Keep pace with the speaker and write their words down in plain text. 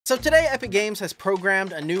So today Epic Games has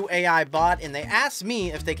programmed a new AI bot and they asked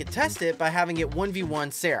me if they could test it by having it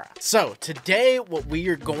 1v1 Sarah. So today what we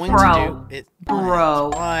are going to do is...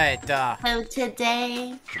 What? So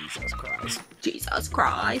today... Jesus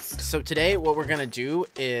Christ. So today what we're gonna do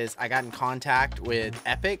is I got in contact with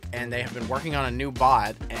Epic and they have been working on a new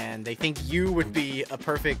bot and they think you would be a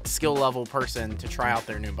perfect skill level person to try out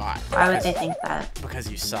their new bot. Why would they think that? Because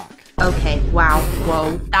you suck. Okay, wow,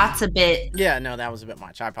 whoa, that's a bit... Yeah, no, that was a bit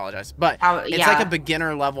much. I apologize. But it's like a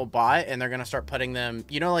beginner level bot and they're gonna start putting them,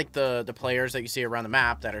 you know, like the players that you see around the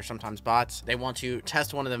map that are sometimes bots. They want to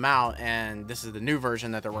test one of them out and this is the new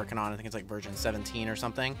version that they're working on. I think it's like version 17 or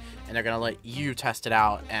something. And they're gonna let you test it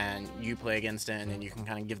out and you play against it and you can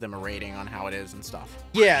kind of give them a rating on how it is and stuff.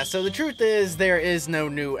 Yeah, so the truth is there is no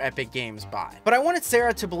new Epic Games bot. But I wanted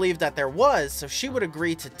Sarah to believe that there was so she would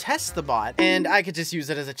agree to test the bot and I could just use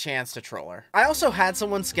it as a chance to troll her. I also had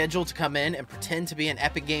someone scheduled to come in and pretend to be an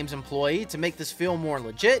Epic Games employee to make this feel more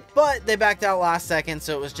legit, but they backed out last second,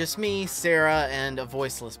 so it was just me, Sarah, and a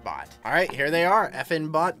voiceless bot. All right, here they are,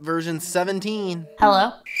 FN bot version 17.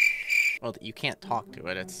 Hello? Well, you can't talk to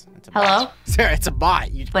it. It's a Hello? bot. Sarah, it's a bot.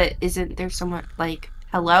 But isn't there someone like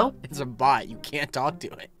hello? It's a bot. You can't talk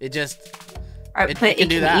to it. It just All right, it can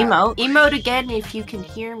do that. Emote again if you can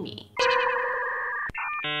hear me.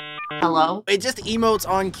 Hello? It just emotes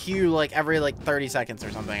on cue like every 30 seconds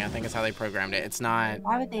or something. I think is how they programmed it. It's not...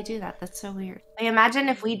 Why would they do that? That's so weird. Like, imagine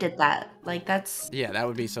if we did that. Like, that's... Yeah, that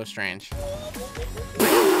would be so strange.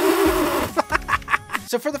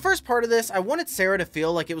 So for the first part of this, I wanted Sarah to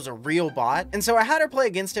feel like it was a real bot, and so I had her play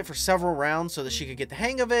against it for several rounds so that she could get the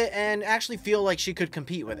hang of it and actually feel like she could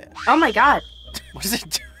compete with it. Oh my god. What is it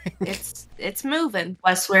doing? It's moving.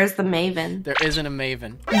 Wes, where's the Maven? There isn't a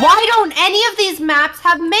Maven. Why don't any of these maps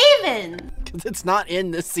have Maven? Because it's not in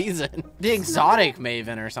this season. The exotic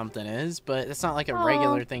Maven or something is, but it's not like a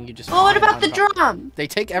regular thing you just... Well, what about the drum? They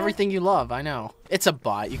take everything you love, I know. It's a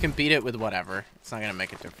bot. You can beat it with whatever. It's not gonna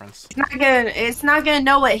make a difference. It's not gonna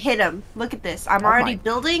know what hit him. Look at this. I'm already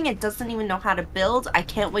building. It doesn't even know how to build. I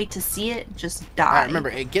can't wait to see it just die. All right, remember,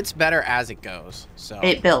 it gets better as it goes, so...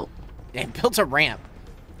 It built. It built a ramp.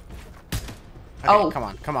 Okay, oh.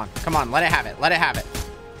 Come on. Let it have it. Let it have it.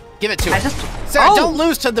 Give it to it. Sarah, don't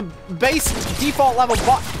lose to the base default level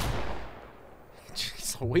bot.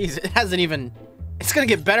 Jeez Louise, it hasn't even... It's gonna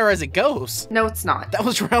get better as it goes. No, it's not. That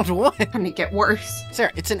was round one. It's gonna get worse.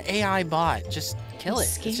 Sarah, it's an AI bot. Just kill it.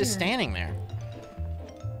 Scared. It's just standing there.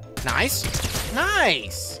 Nice.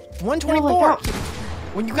 Nice. 124. No,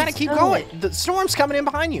 when you gotta keep going. The storm's coming in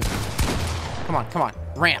behind you. Come on.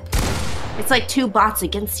 Ramp. It's like two bots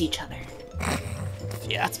against each other.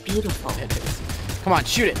 Yeah. It's beautiful. It is. Come on,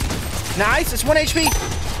 shoot it. Nice, it's 1 HP.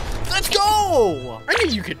 Let's go! I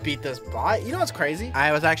knew you could beat this bot. You know what's crazy?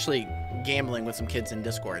 I was actually gambling with some kids in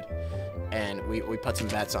Discord, and we put some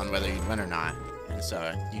bets on whether you'd win or not. And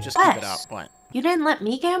so you just keep it up. What? You didn't let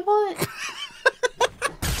me gamble it?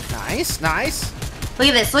 Nice. Look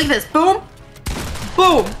at this. Boom.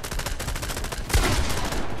 Boom.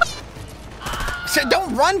 So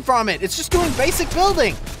don't run from it. It's just doing basic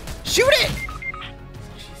building. Shoot it.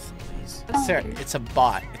 Sarah, it's a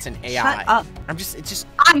bot. It's an AI. Shut up.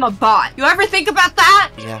 I'm a bot. You ever think about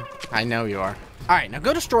that? Yeah, I know you are. All right, now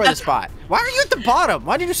go destroy this bot. Why are you at the bottom?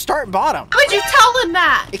 Why did you start bottom? How would you tell him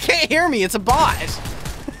that? It can't hear me. It's a bot.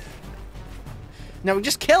 No,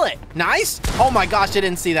 just kill it. Nice. Oh my gosh, I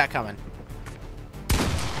didn't see that coming.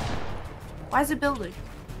 Why is it building?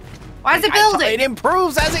 Why is it building? It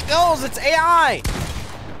improves as it goes. It's AI.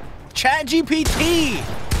 ChatGPT.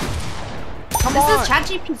 Come on. This is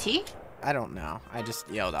ChatGPT? I don't know. I just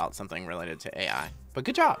yelled out something related to AI. But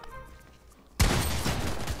good job.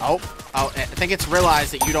 Oh, I think it's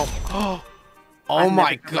realized that you don't... Oh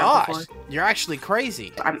my gosh. You're actually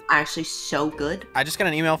crazy. I'm actually so good. I just got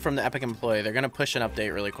an email from the Epic employee. They're going to push an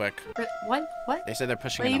update really quick. What? They said they're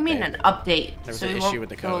pushing an update. What do you mean an update? There was an issue with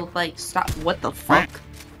the code. Like, stop. What the fuck?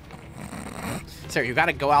 Sir, you got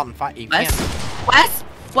to go out and fight. You Wes?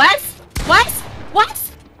 can't... Wes? What?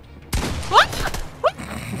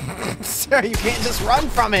 Sir, you can't just run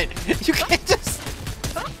from it. You can't just...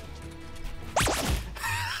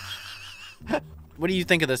 What do you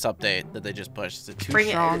think of this update that they just pushed? Is it too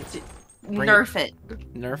strong? Nerf it.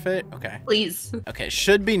 Nerf it? Okay. Please. Okay,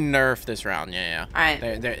 should be nerfed this round. Yeah. All right.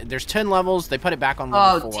 There's 10 levels. They put it back on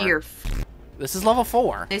level 4. Oh, dear. This is level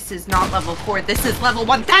 4. This is not level 4. This is level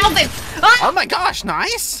 1000. Ah! Oh my gosh,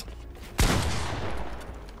 nice.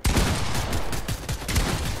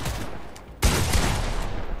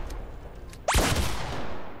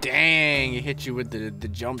 Dang, it hit you with the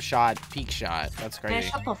jump shot, peak shot. That's crazy. Man,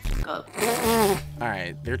 shut the fuck up. All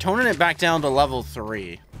right, they're toning it back down to level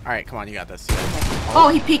 3. All right, come on, you got this. Oh,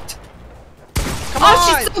 he peeked. Come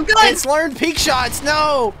on! She's so good! It's learned peek shots!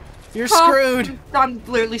 No! You're screwed! I'm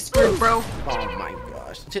literally screwed, bro. Oh my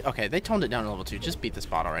gosh. Okay, they toned it down to level 2. Just beat the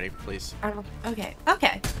spot already, please. Okay.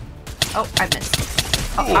 Oh, I missed.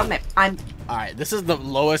 Oh, I'm... Alright, this is the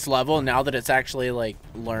lowest level now that it's actually, like,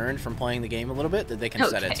 learned from playing the game a little bit that they can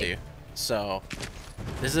set it to. So,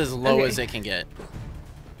 this is as low as it can get.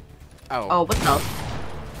 Oh, what the?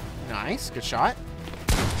 Nice. Good shot.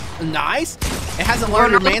 Nice. It hasn't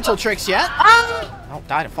learned your mantle tricks yet. Oh,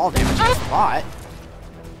 died of fall damage. That's a lot.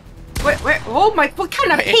 Where? Oh my! What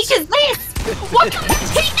kind of peek is this? What kind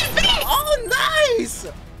of peek is this? Oh, nice.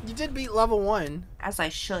 You did beat level 1. As I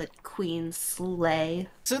should, Queen Slay.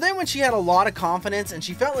 So then when she had a lot of confidence and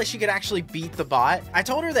she felt like she could actually beat the bot, I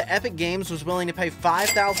told her that Epic Games was willing to pay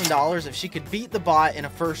 $5,000 if she could beat the bot in a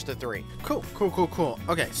first to 3. Cool.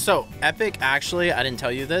 Okay, so Epic actually, I didn't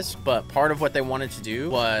tell you this, but part of what they wanted to do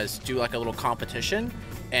was do like a little competition.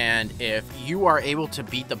 And if you are able to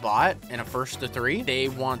beat the bot in a first to 3, they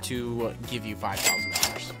want to give you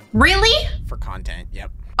 $5,000. Really? For content,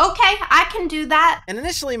 yep. Okay, I can do that. And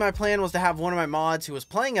initially my plan was to have one of my mods who was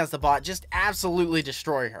playing as the bot just absolutely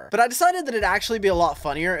destroy her. But I decided that it'd actually be a lot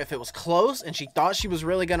funnier if it was close and she thought she was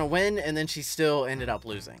really gonna win and then she still ended up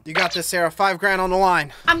losing. You got this, Sarah. $5 grand on the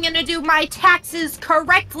line. I'm gonna do my taxes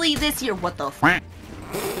correctly this year. What the f?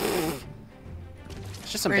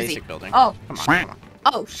 It's just some basic building. Oh. Come on.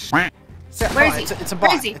 Oh, Sarah, where is he? It's a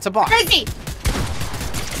bot. It's a bot. Where is he?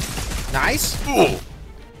 Nice. Ooh.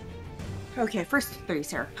 Okay, first to 3,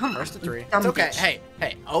 Sarah. First to 3. It's okay. Bitch.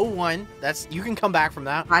 Hey, 0-1. You can come back from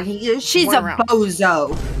that. She's a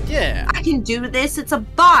bozo. Yeah. I can do this. It's a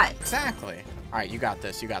bot. Exactly. All right, you got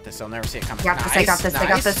this. They'll never see it coming. I got this.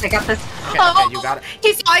 Okay, you got it.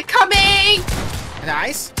 He saw it coming.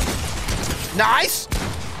 Nice.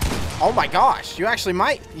 Oh my gosh. You actually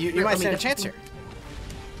might. You might stand a chance here.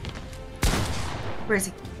 Where is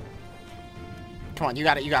he? Come on, you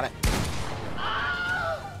got it. Yo!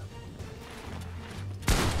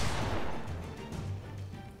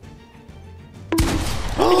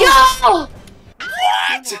 What?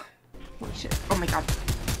 Holy shit. Oh my god.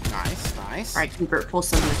 Nice. Alright, Cooper, pull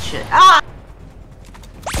some of this shit. Ah!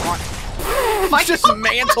 He's just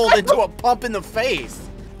mantled into a pump in the face.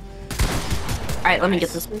 Alright, let me get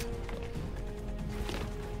this one.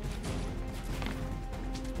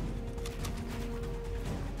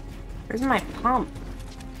 Where's my pump?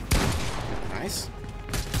 Nice.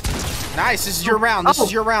 This is your round. This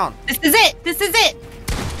is your round. This is it.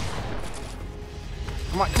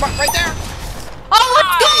 Come on, right there.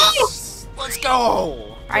 Oh, Let's go.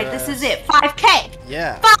 All right, this is it. 5K.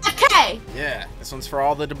 Yeah. 5K. Yeah. This one's for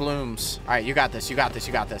all the doblooms. All right, you got this. You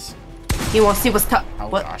won't see what's tough. Oh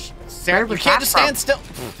gosh, Sarah, you can't just stand still.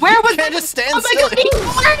 Where was that? Just stand still.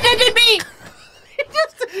 Oh my god, he murdered me.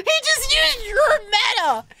 He just used your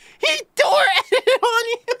meta. He tore it on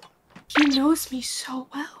you. He knows me so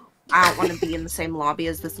well. I don't want to be in the same lobby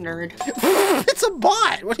as this nerd. It's a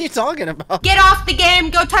bot. What are you talking about? Get off the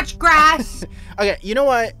game. Go touch grass. Okay, you know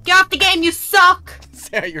what? Get off the game. You suck.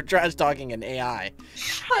 Sarah, you're trash talking an AI.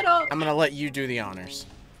 Shut up. I'm gonna let you do the honors.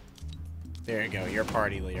 There you go. You're a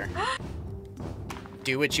party leader.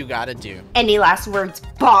 Do what you gotta do. Any last words,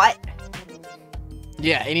 bot?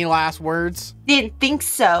 Yeah, any last words? Didn't think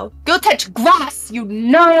so. Go touch grass, you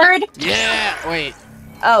nerd! Yeah, wait.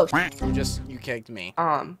 Oh. You kicked me.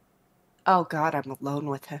 Oh god, I'm alone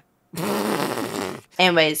with her.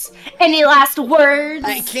 Anyways, any last words?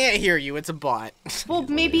 I can't hear you, it's a bot. Well,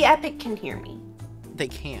 maybe Epic can hear me. They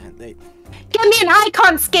can't, Give me an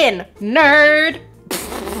icon skin, nerd!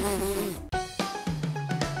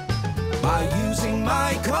 By using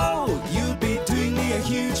my code, you'd be doing me a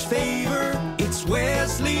huge favor. It's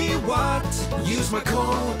WesleyWAT. Use my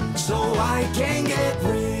code so I can get